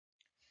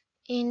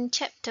In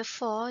Chapter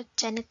 4,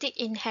 Genetic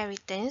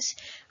Inheritance,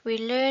 we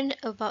learn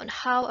about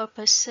how a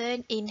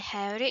person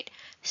inherits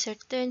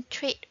certain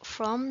traits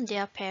from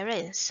their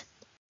parents.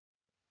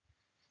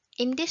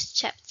 In this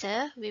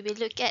chapter, we will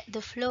look at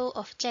the flow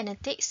of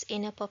genetics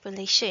in a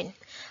population.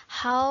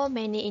 How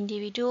many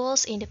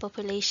individuals in the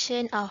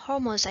population are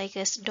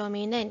homozygous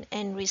dominant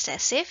and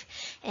recessive,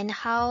 and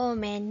how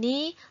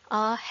many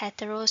are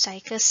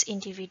heterozygous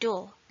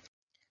individual.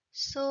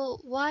 So,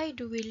 why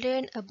do we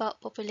learn about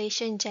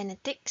population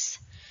genetics?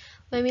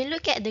 When we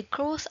look at the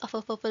growth of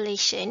a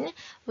population,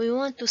 we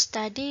want to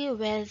study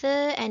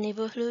whether an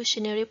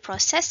evolutionary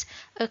process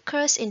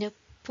occurs in the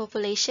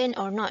population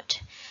or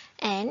not.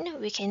 And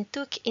we can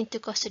take into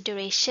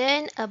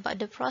consideration about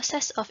the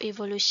process of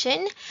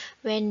evolution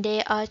when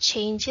there are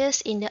changes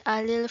in the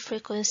allele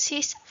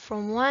frequencies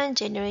from one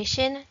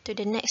generation to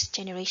the next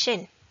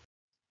generation.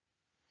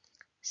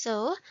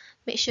 So,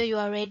 make sure you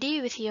are ready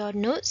with your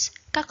notes,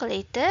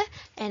 calculator,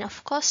 and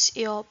of course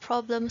your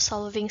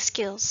problem-solving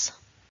skills.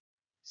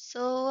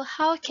 So,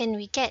 how can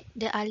we get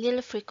the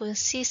allele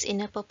frequencies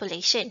in a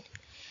population?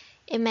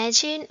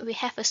 Imagine we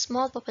have a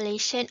small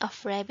population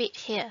of rabbit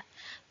here,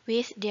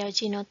 with their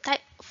genotype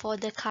for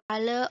the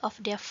color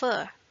of their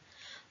fur.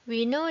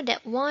 We know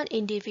that one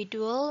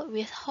individual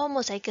with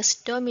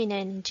homozygous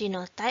dominant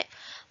genotype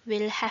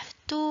will have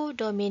two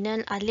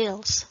dominant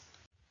alleles.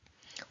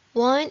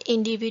 One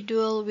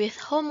individual with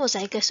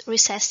homozygous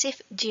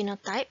recessive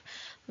genotype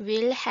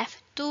will have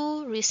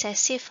two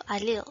recessive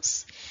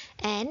alleles,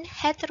 and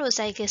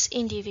heterozygous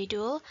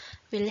individual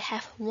will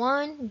have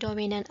one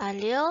dominant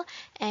allele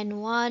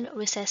and one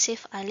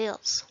recessive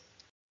alleles.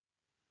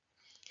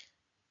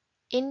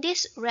 In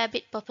this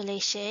rabbit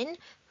population,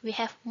 we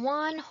have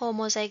one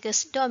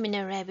homozygous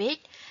dominant rabbit,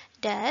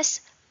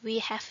 thus we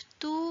have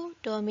two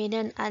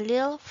dominant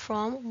allele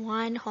from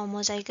one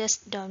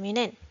homozygous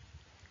dominant.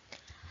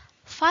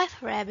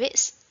 5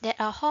 rabbits that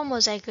are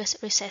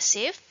homozygous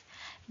recessive,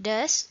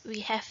 thus we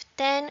have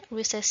 10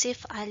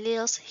 recessive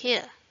alleles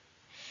here.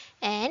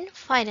 And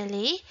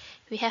finally,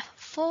 we have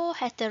 4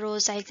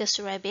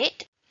 heterozygous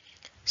rabbits,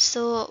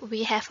 so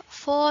we have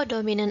 4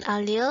 dominant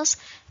alleles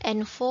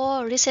and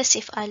 4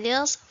 recessive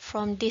alleles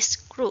from this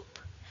group.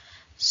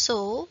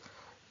 So,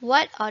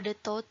 what are the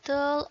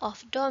total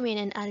of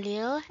dominant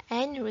allele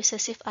and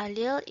recessive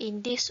allele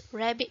in this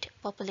rabbit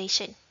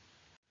population?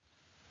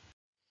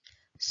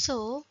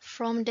 So,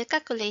 from the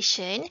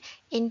calculation,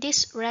 in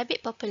this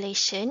rabbit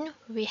population,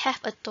 we have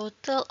a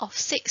total of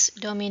 6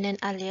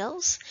 dominant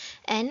alleles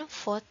and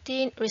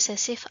 14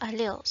 recessive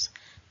alleles.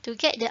 To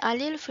get the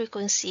allele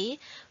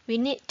frequency, we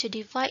need to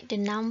divide the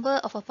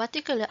number of a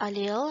particular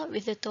allele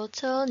with the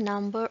total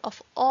number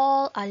of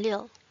all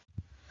alleles.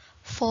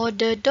 For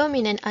the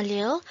dominant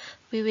allele,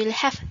 we will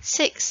have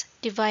 6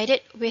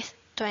 divided with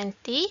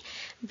 20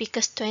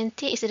 because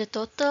 20 is the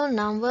total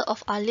number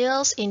of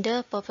alleles in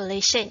the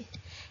population.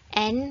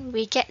 And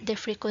we get the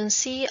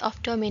frequency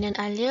of dominant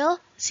allele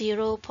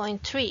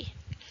 0.3.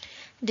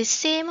 The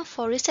same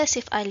for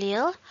recessive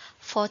allele,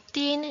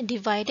 14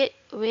 divided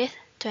with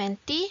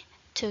 20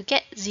 to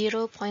get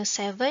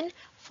 0.7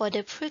 for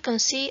the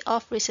frequency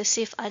of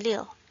recessive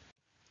allele.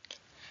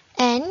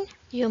 And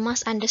you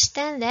must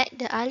understand that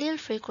the allele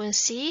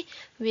frequency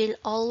will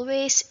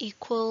always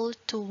equal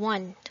to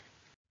 1.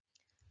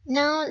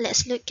 Now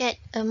let's look at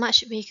a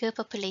much bigger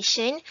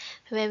population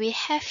where we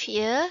have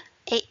here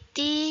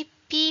 80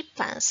 pea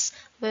plants,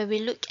 where we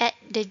look at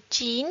the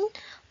gene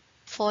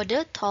for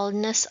the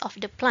tallness of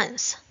the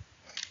plants.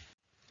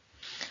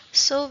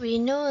 So we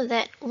know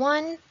that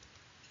one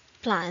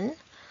plant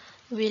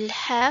will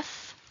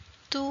have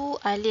 2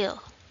 alleles.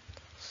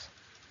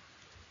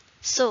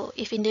 So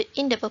if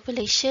in the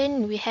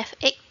population we have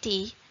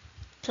 80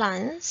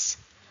 plants,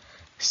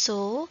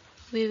 so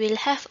we will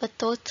have a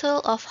total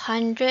of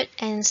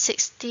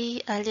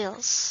 160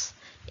 alleles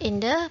in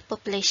the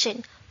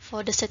population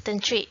for the certain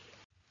trait.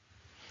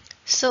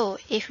 So,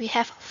 if we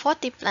have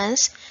 40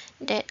 plants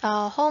that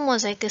are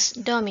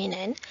homozygous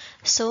dominant,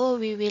 so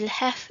we will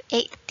have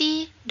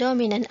 80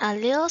 dominant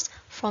alleles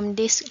from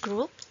this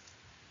group,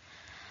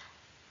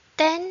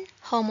 10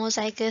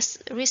 homozygous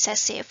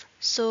recessive,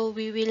 so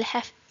we will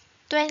have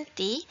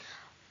 20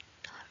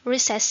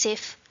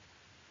 recessive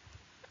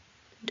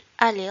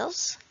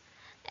alleles,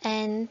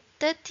 and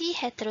 30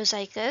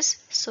 heterozygous,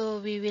 so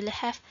we will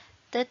have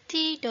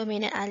 30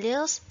 dominant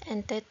alleles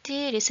and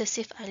 30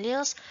 recessive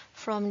alleles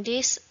from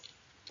this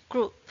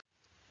group.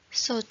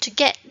 So to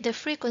get the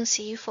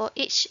frequency for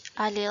each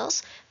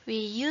alleles, we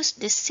use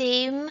the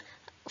same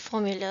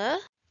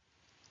formula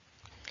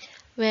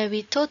where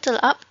we total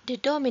up the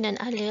dominant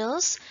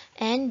alleles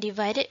and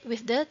divide it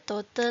with the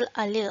total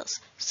alleles.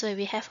 So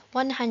we have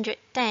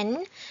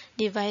 110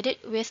 divided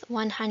with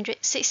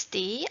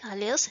 160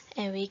 alleles,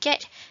 and we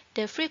get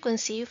the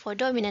frequency for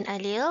dominant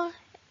allele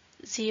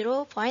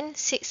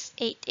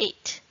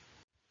 0.688.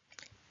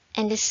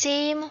 And the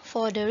same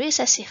for the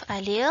recessive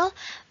allele,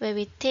 where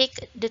we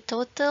take the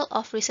total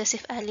of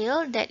recessive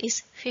allele, that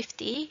is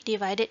 50,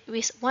 divided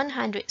with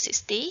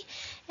 160,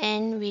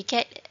 and we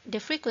get the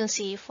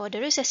frequency for the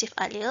recessive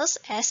alleles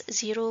as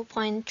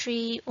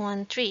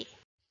 0.313.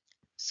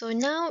 So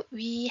now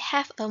we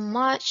have a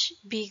much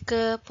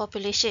bigger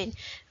population,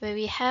 where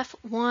we have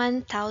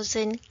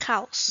 1,000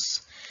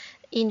 cows.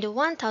 In the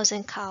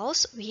 1,000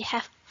 cows, we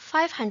have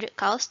 500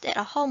 cows that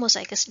are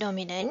homozygous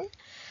dominant,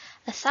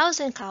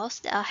 1,000 cows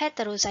that are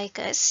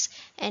heterozygous,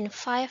 and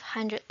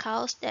 500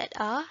 cows that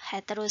are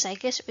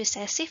heterozygous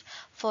recessive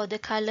for the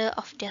color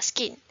of their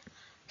skin.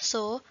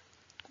 So,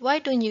 why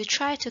don't you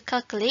try to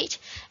calculate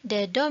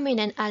the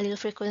dominant allele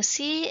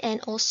frequency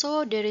and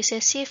also the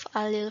recessive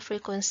allele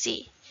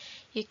frequency?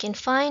 You can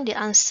find the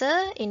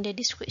answer in the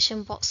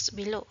description box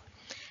below.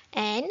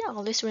 And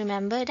always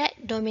remember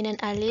that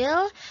dominant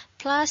allele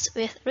plus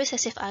with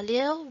recessive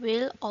allele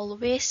will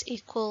always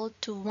equal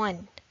to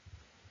 1.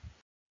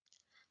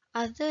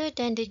 Other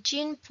than the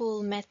gene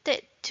pool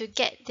method to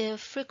get the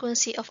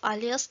frequency of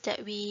alleles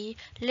that we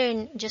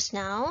learned just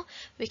now,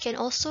 we can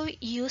also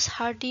use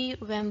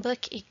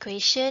Hardy-Weinberg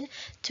equation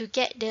to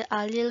get the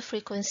allele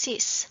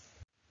frequencies.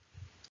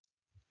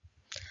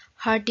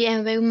 Hardy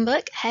and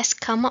Weinberg has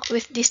come up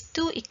with these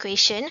two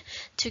equations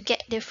to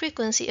get the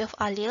frequency of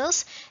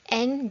alleles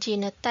and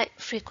genotype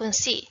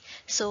frequency.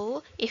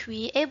 So, if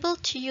we are able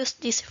to use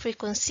this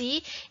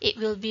frequency, it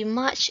will be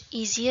much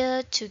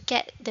easier to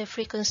get the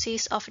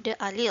frequencies of the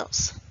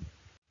alleles.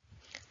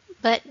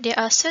 But there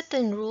are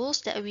certain rules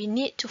that we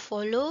need to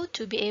follow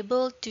to be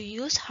able to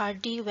use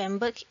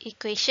Hardy-Weinberg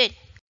equation.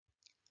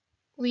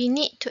 We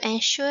need to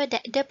ensure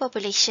that the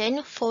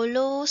population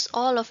follows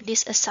all of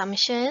these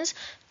assumptions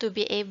to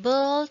be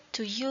able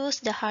to use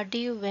the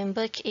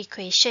Hardy-Weinberg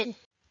equation.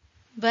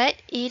 But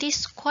it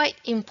is quite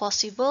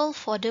impossible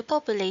for the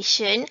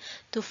population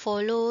to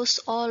follow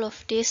all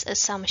of these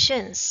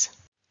assumptions.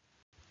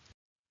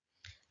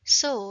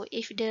 So,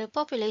 if the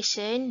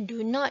population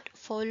do not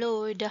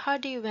follow the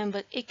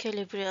Hardy-Weinberg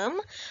equilibrium,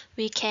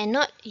 we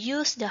cannot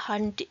use the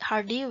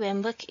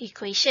Hardy-Weinberg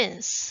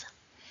equations.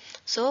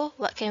 So,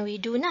 what can we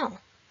do now?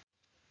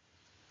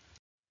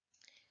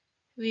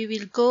 We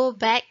will go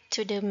back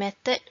to the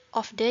method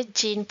of the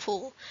gene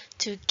pool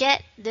to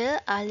get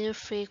the allele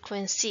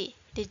frequency,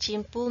 the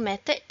gene pool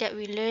method that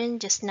we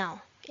learned just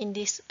now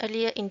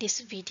earlier in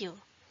this video.